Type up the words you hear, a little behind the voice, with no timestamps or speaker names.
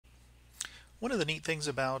One of the neat things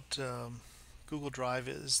about Google Drive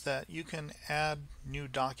is that you can add new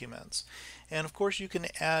documents. And of course you can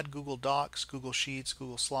add Google Docs, Google Sheets,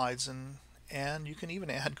 Google Slides, and you can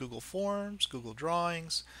even add Google Forms, Google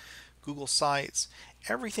Drawings, Google Sites.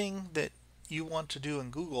 Everything that you want to do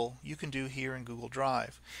in Google, you can do here in Google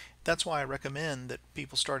Drive. That's why I recommend that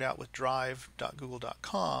people start out with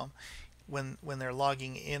drive.google.com when they're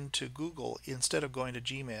logging into Google instead of going to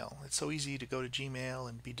Gmail. It's so easy to go to Gmail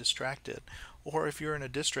and be distracted. Or if you're in a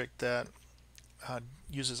district that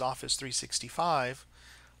uses Office 365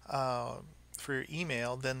 for your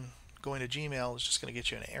email, then going to Gmail is just going to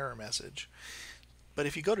get you an error message. But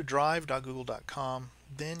if you go to drive.google.com,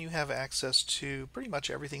 then you have access to pretty much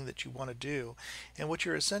everything that you want to do. And what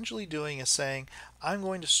you're essentially doing is saying, I'm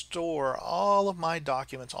going to store all of my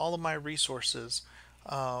documents, all of my resources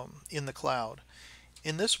in the cloud.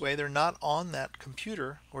 In this way, they're not on that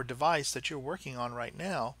computer or device that you're working on right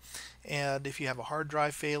now. And if you have a hard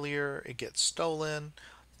drive failure, it gets stolen,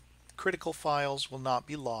 critical files will not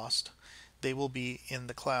be lost. They will be in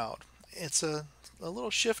the cloud. It's a little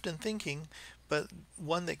shift in thinking, but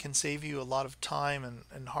one that can save you a lot of time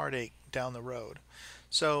and heartache down the road.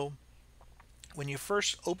 So when you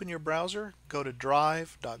first open your browser, go to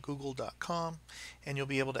drive.google.com and you'll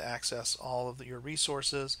be able to access all of your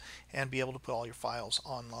resources and be able to put all your files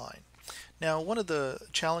online. Now, one of the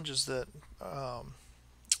challenges that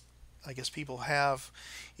I guess people have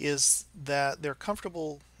is that they're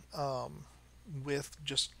comfortable with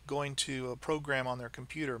just going to a program on their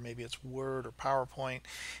computer, maybe it's Word or PowerPoint,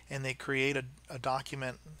 and they create a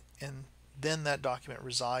document and then that document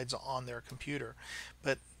resides on their computer.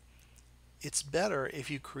 But it's better if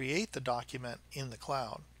you create the document in the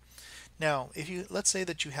cloud. Now, let's say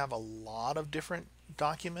that you have a lot of different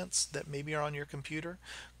documents that maybe are on your computer,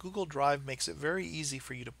 Google Drive makes it very easy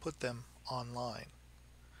for you to put them online.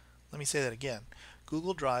 Let me say that again.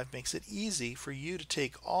 Google Drive makes it easy for you to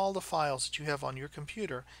take all the files that you have on your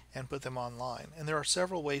computer and put them online. And there are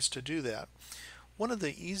several ways to do that. One of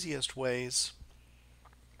the easiest ways,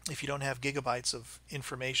 if you don't have gigabytes of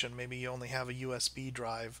information, maybe you only have a USB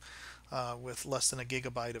drive with less than a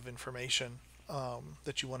gigabyte of information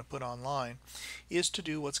that you want to put online, is to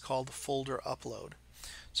do what's called the folder upload.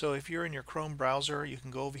 So if you're in your Chrome browser, you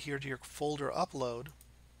can go over here to your folder upload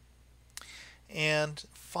and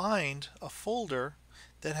find a folder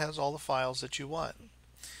that has all the files that you want.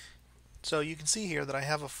 So you can see here that I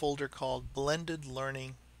have a folder called Blended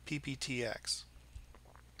Learning PPTX.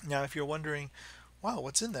 Now if you're wondering, wow,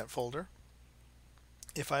 what's in that folder?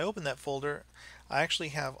 If I open that folder, I actually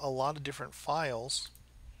have a lot of different files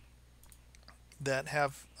that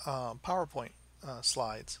have PowerPoint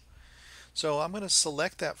slides. So I'm going to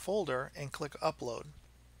select that folder and click Upload.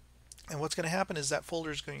 And what's going to happen is that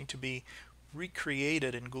folder is going to be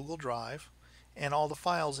recreated in Google Drive, and all the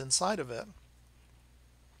files inside of it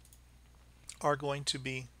are going to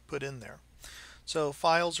be put in there. So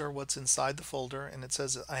files are what's inside the folder, and it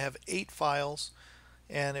says I have 8 files,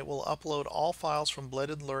 and it will upload all files from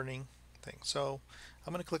Blended Learning thing. So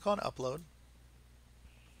I'm going to click on Upload.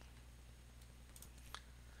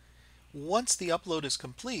 Once the upload is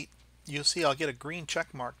complete, you'll see I'll get a green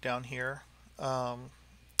check mark down here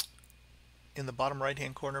in the bottom right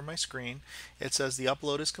hand corner of my screen. It says the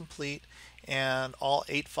upload is complete and all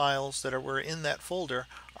 8 files that were in that folder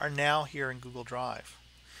are now here in Google Drive.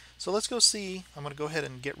 So let's go see. I'm going to go ahead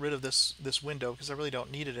and get rid of this window because I really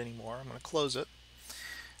don't need it anymore. I'm going to close it.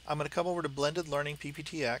 I'm going to come over to Blended Learning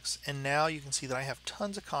PPTX, and now you can see that I have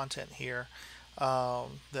tons of content here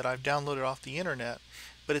that I've downloaded off the internet,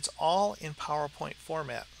 but it's all in PowerPoint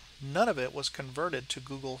format. None of it was converted to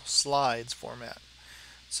Google Slides format.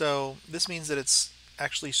 So this means that it's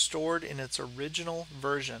actually stored in its original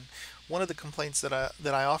version. One of the complaints that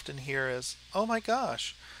I often hear is, oh my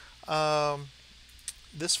gosh,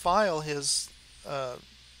 this file has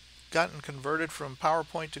gotten converted from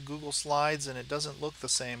PowerPoint to Google Slides and it doesn't look the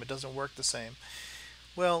same, it doesn't work the same.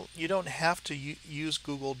 Well, you don't have to use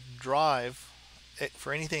Google Drive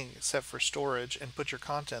for anything except for storage and put your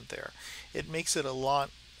content there. It makes it a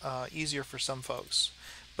lot easier for some folks.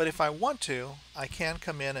 But if I want to, I can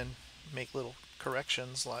come in and make little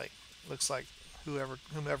corrections, like looks like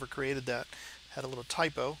whomever created that had a little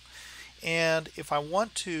typo. And if I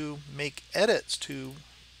want to make edits to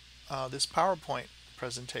this PowerPoint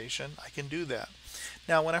presentation, I can do that.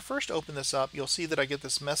 Now when I first open this up, you'll see that I get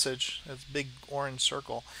this message, this big orange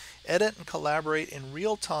circle, edit and collaborate in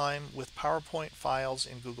real time with PowerPoint files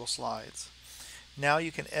in Google Slides. Now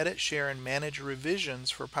you can edit, share, and manage revisions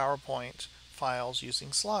for PowerPoint files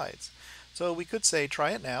using slides. So we could say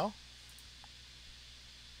try it now,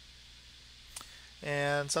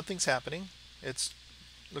 and something's happening. It's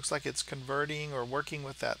looks like it's converting or working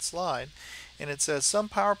with that slide, and it says some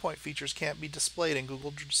PowerPoint features can't be displayed in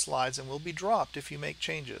Google Slides and will be dropped if you make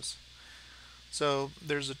changes. So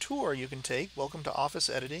there's a tour you can take. Welcome to Office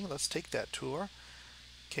Editing. Let's take that tour.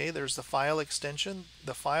 Okay, there's the file extension.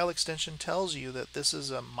 The file extension tells you that this is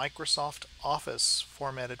a Microsoft Office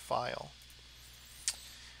formatted file.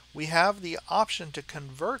 We have the option to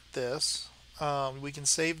convert this. We can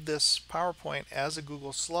save this PowerPoint as a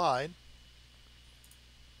Google slide,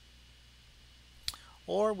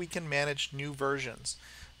 or we can manage new versions.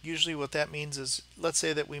 Usually what that means is, let's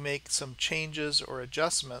say that we make some changes or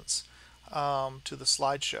adjustments to the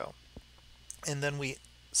slideshow, and then we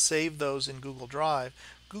save those in Google Drive.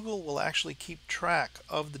 Google will actually keep track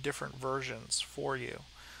of the different versions for you.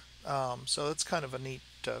 So it's kind of a neat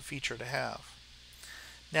feature to have.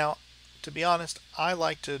 Now, to be honest, I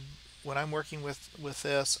like to, when I'm working with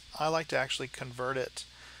this, I like to actually convert it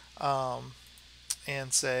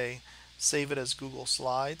and say, save it as Google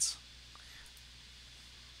Slides.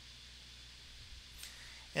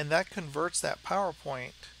 And that converts that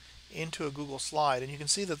PowerPoint into a Google slide. And you can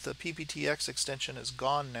see that the PPTX extension is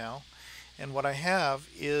gone now. And what I have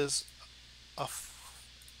is a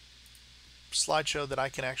slideshow that I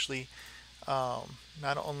can actually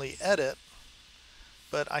not only edit,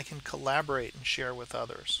 but I can collaborate and share with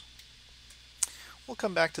others. We'll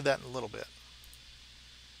come back to that in a little bit.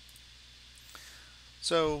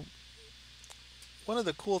 So one of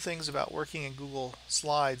the cool things about working in Google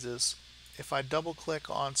Slides is if I double click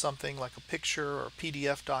on something like a picture or a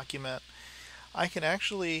PDF document, I can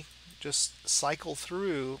actually just cycle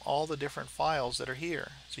through all the different files that are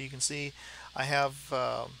here. So you can see I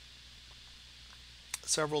have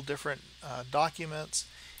several different documents,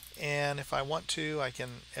 and if I want to, I can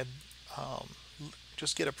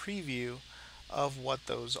just get a preview of what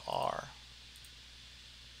those are.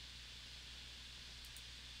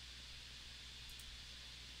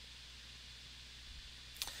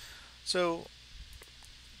 So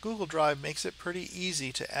Google Drive makes it pretty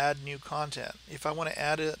easy to add new content. If I want to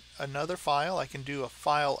add another file, I can do a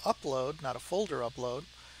file upload, not a folder upload.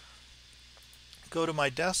 Go to my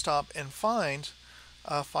desktop and find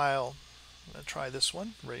a file. I'm going to try this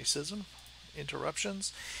one, racism,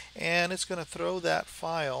 interruptions, and it's going to throw that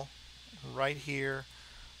file right here,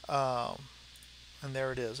 and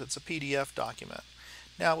there it is. It's a PDF document.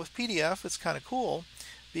 Now with PDF, it's kind of cool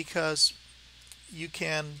because you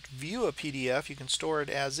can view a PDF, you can store it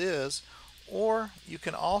as is, or you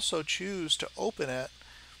can also choose to open it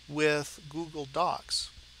with Google Docs.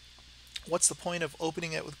 What's the point of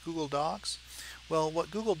opening it with Google Docs? Well,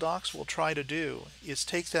 what Google Docs will try to do is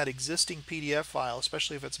take that existing PDF file,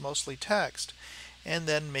 especially if it's mostly text, and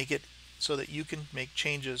then make it so that you can make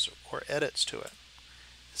changes or edits to it.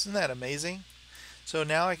 Isn't that amazing? So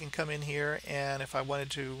now I can come in here, and if I wanted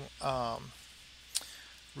to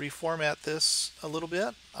reformat this a little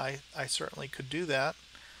bit, I certainly could do that.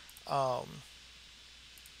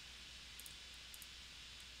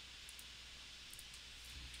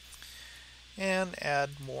 And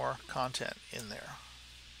add more content in there.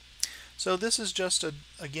 So this is just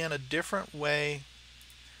again a different way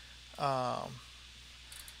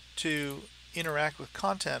to interact with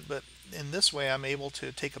content, but in this way I'm able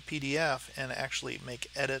to take a PDF and actually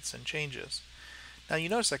make edits and changes. Now you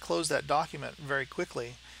notice I closed that document very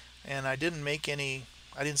quickly, and I didn't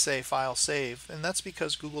say file save, and that's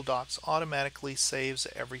because Google Docs automatically saves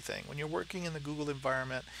everything. When you're working in the Google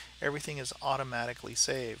environment, everything is automatically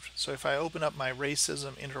saved. So if I open up my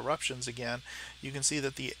racism interruptions again, you can see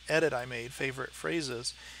that the edit I made, favorite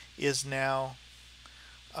phrases, is now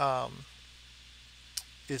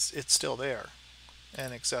it's still there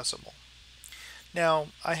and accessible. Now,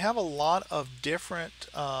 I have a lot of different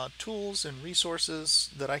tools and resources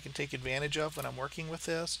that I can take advantage of when I'm working with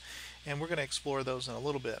this, and we're going to explore those in a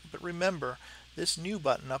little bit. But remember, this new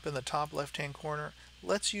button up in the top left-hand corner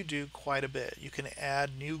lets you do quite a bit. You can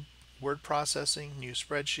add new word processing, new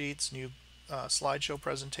spreadsheets, new slideshow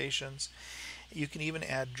presentations. You can even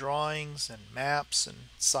add drawings and maps and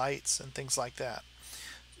sites and things like that.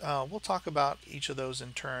 We'll talk about each of those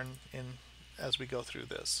in turn as we go through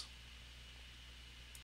this.